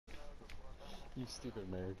You stupid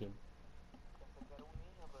American.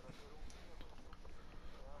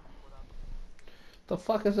 The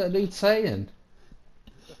fuck is that dude saying?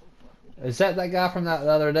 Is that guy from that the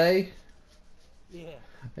other day? Yeah.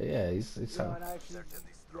 Yeah, he's You know, and you actually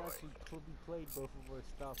played both of our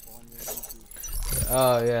stuff on your YouTube.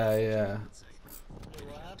 Oh yeah, yeah. Hey,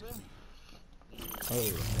 what happened?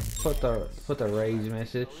 Oh, put the rage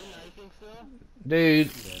message. Are we knifing still? Dude,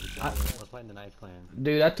 Yeah, we're playing the knife clan.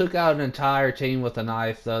 dude, I took out an entire team with a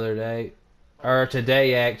knife the other day. Or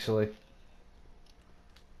today, actually.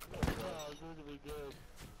 Oh, it's going to be good.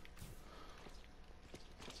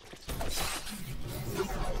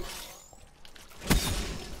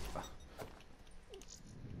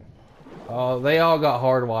 Oh, they all got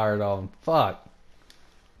hardwired on. Fuck.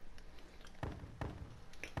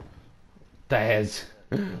 Daz.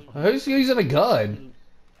 Who's using a gun?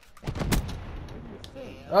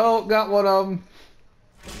 Oh, got one of them.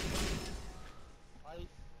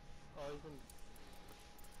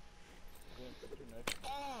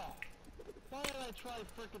 Oh! Why did I try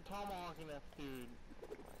frickin' tomahawking that dude?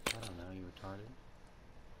 I don't know, you retarded.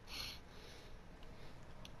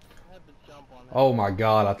 I had to jump on him. Oh my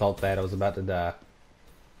god, I thought that I was about to die.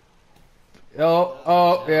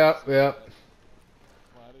 Oh, yep, yep.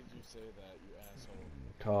 Why did you say that, you asshole?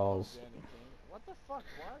 Calls. Danny King? What the fuck?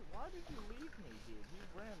 Why did you leave me, dude? He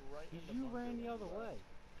ran right in the bunker. You ran the other way.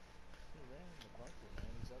 He ran in the bunker,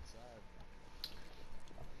 man. He's outside.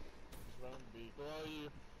 He's running the beak. Where are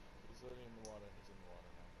you? He's living in the water. He's in the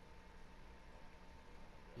water now.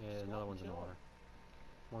 Yeah, another one's in the water.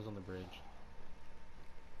 One's on the bridge.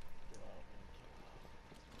 Get out, man.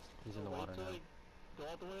 He's in the water now. Go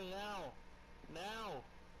out the way now! Now!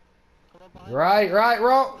 Come up behind Right,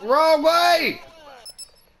 wrong way!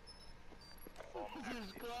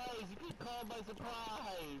 Jesus Christ, you get caught by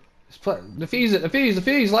surprise! Just put,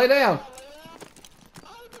 defuse, lay down.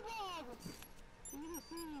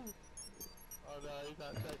 Oh no, he's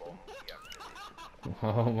not checking.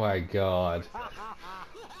 Oh my god.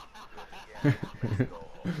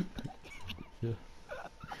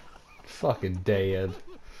 Fucking dead.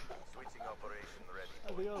 Switching operation ready.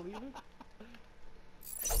 Are they all leaving?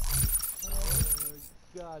 Oh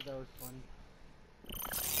god, that was funny.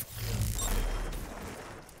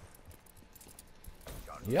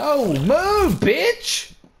 Yo, move,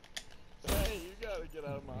 bitch! Hey, you gotta get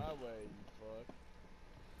out of my way, you fuck.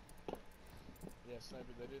 Yeah, Sniper,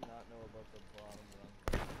 they did not know about the bottom run.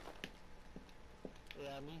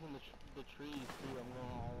 Yeah, I'm using the trees too, I'm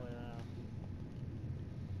going all the way around.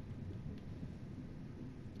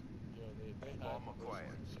 Yo, they have Bomb those acquired.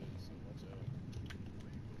 ones, so watch out.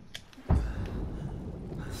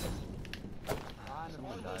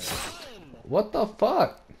 Someone died. What the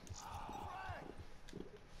fuck?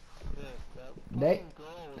 That They- fucking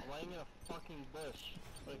girl was laying in a fucking bush.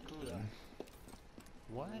 Like Kuda.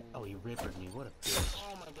 What? Oh, he rippered me. What a bitch.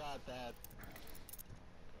 Oh my god, Dad.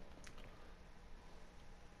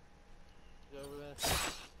 You over there?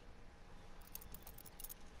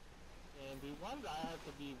 And dude, why did I have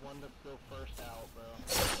to be one to go first out, bro?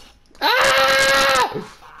 Ah!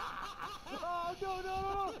 Oh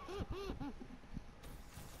no!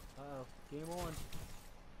 Uh-oh, game on.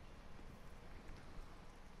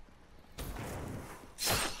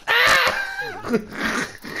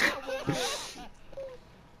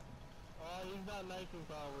 Oh, he's not knifing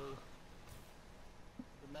probably.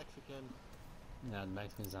 The Mexican. No, the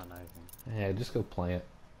Mexican's not knifing. Yeah, just go plant.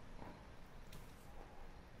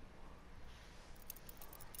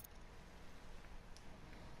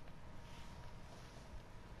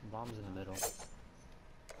 Bomb's in the middle.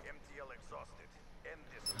 MTL exhausted. End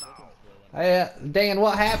this now. Hey, Dan,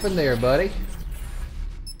 what happened there, buddy?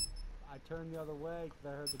 I turned the other way because I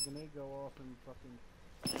heard the grenade go off and fucking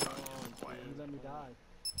you let me die.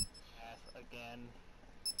 Ass again.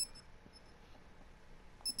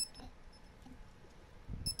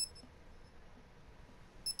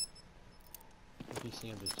 If you see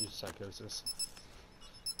him, just use psychosis.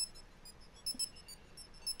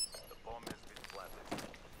 The bomb has been planted.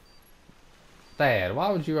 Dad,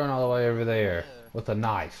 why would you run all the way over there with a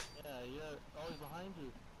knife? Yeah, oh, he's behind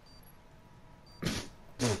you. Don't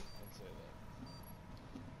say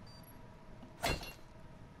that.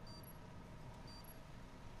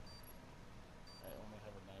 I only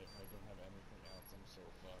have a knife. I don't have anything else. I'm so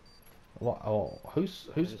fucked. What? Oh, who's?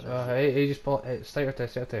 He just pulled. Hey, stay right there.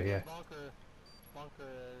 Yeah. Bunker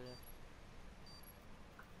area.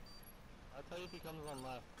 I'll tell you if he comes on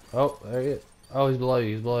left. Oh, there he is. Oh, he's below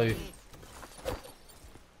you.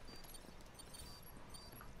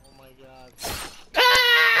 Oh my god.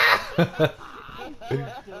 Ah!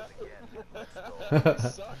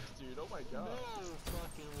 Sucks, dude. Oh my god.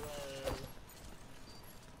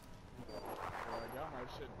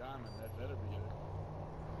 timing. That better be it.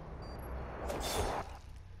 Oh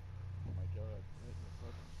my god. Right in the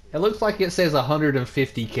fucking face. It looks like it says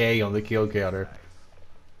 150k on the kill counter.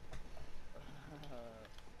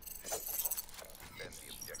 Defend the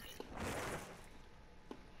objective.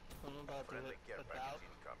 I'm about to Friendly hit care a package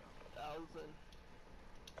incoming. 1,000.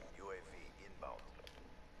 UAV inbound.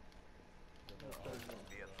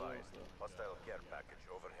 Be advised. Hostile care package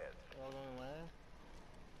overhead. All going away.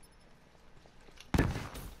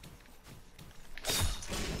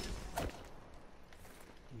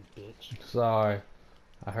 You bitch. Sorry.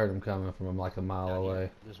 I heard him coming from like a mile Down here.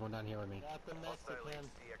 away. There's one down here with me. Got the Hostile Mexican.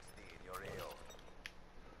 HCXD in your AO.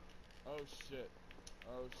 Oh shit.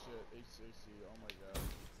 Oh shit. HCC. Oh my god.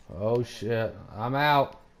 Oh shit. I'm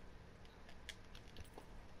out.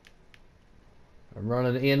 I'm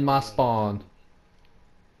running in my spawn.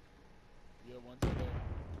 Yeah, one today.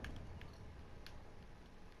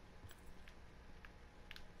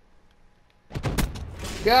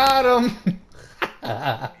 Got him! Be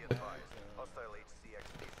advised. Hostile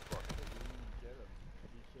HCXD spotted. You didn't get him.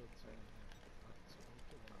 You killed someone. Someone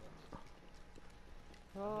killed him.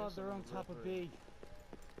 Oh, guess they're I'm on gonna top of rip B.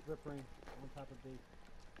 Rip ring. On top of B.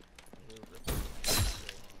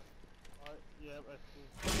 Yeah, I see.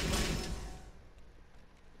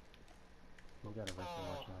 We got a rifle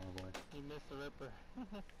marshmallow boy. He missed the Ripper.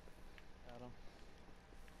 Got him.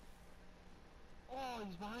 Oh,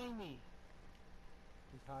 he's behind me.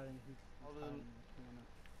 He's hiding. He's Oh, hiding then- in the corner.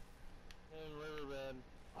 In Riverbed.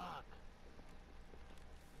 Fuck.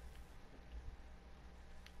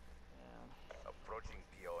 Yeah. Approaching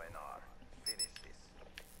PONR. Finish this.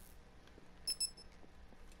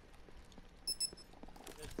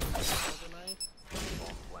 Organized.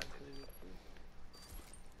 Bomb planted.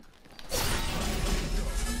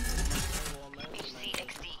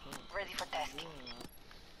 HCXD, ready for testing.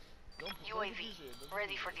 UAV,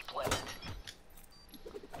 ready for deployment.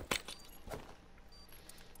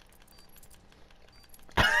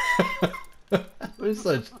 We're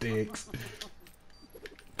such dicks.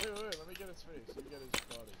 Wait, let me get his face. You get his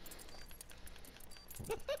body.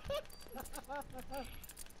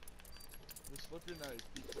 Just flip your knife.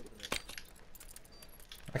 Keep flipping it.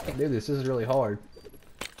 I can't do this. This is really hard.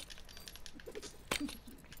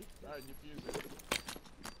 Alright, you fuse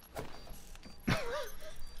it.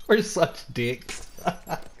 We're such dicks.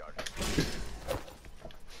 Maintain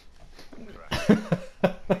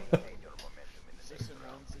your momentum in the 6 next and 1,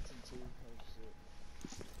 round. 6 and 2. Oh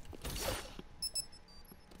shit.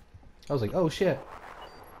 I was like, oh shit.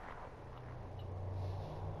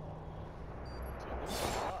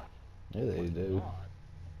 Dude, Yeah, they do. God.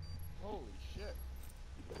 Holy shit.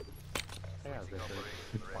 Yeah, Ripper.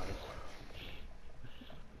 Operation ready.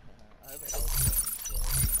 I have a health phone, so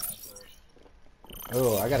I'm an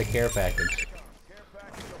asshole. Oh, I got a care package.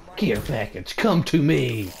 Care package, come to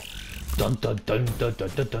me. Dun dun dun dun dun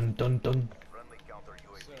dun dun dun dun. Friendly counter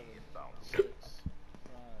UAV 7, inbound. 6,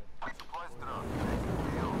 5.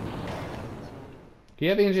 Do you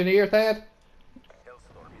have engineer, Thad?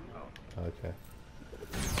 Hellstorm inbound. Okay.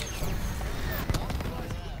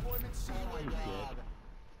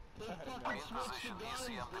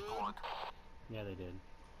 Yeah, they did.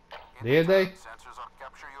 Did they? Sensors on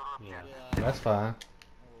capture your Yeah. That's fine.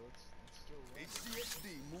 Oh, let's still run. HCXD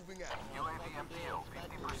moving out. UAV MPO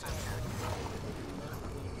 50% check.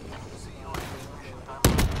 See UAV mission time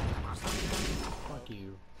 50%. Fuck you.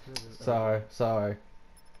 Sorry.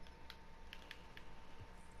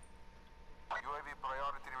 UAV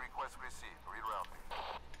priority request received. Rerouting.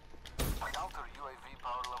 Counter UAV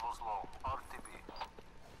power levels low. RTB.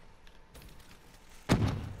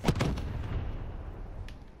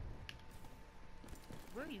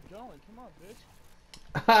 Where are you going? Come on,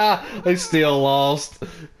 bitch. They still lost. I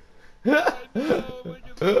know, look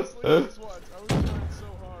at this, watch. I was trying so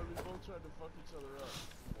hard, we both tried to fuck each other up.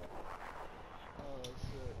 Oh,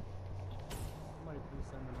 shit. Somebody please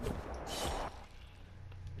send them.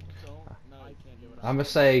 Don't, no, I can't do it. I'm gonna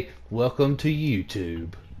say, welcome to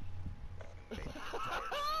YouTube.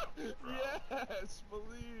 Yes,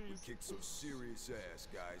 please. Kick some serious ass,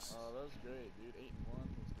 guys. Oh, that was great, dude. 8 and 1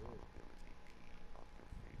 was good.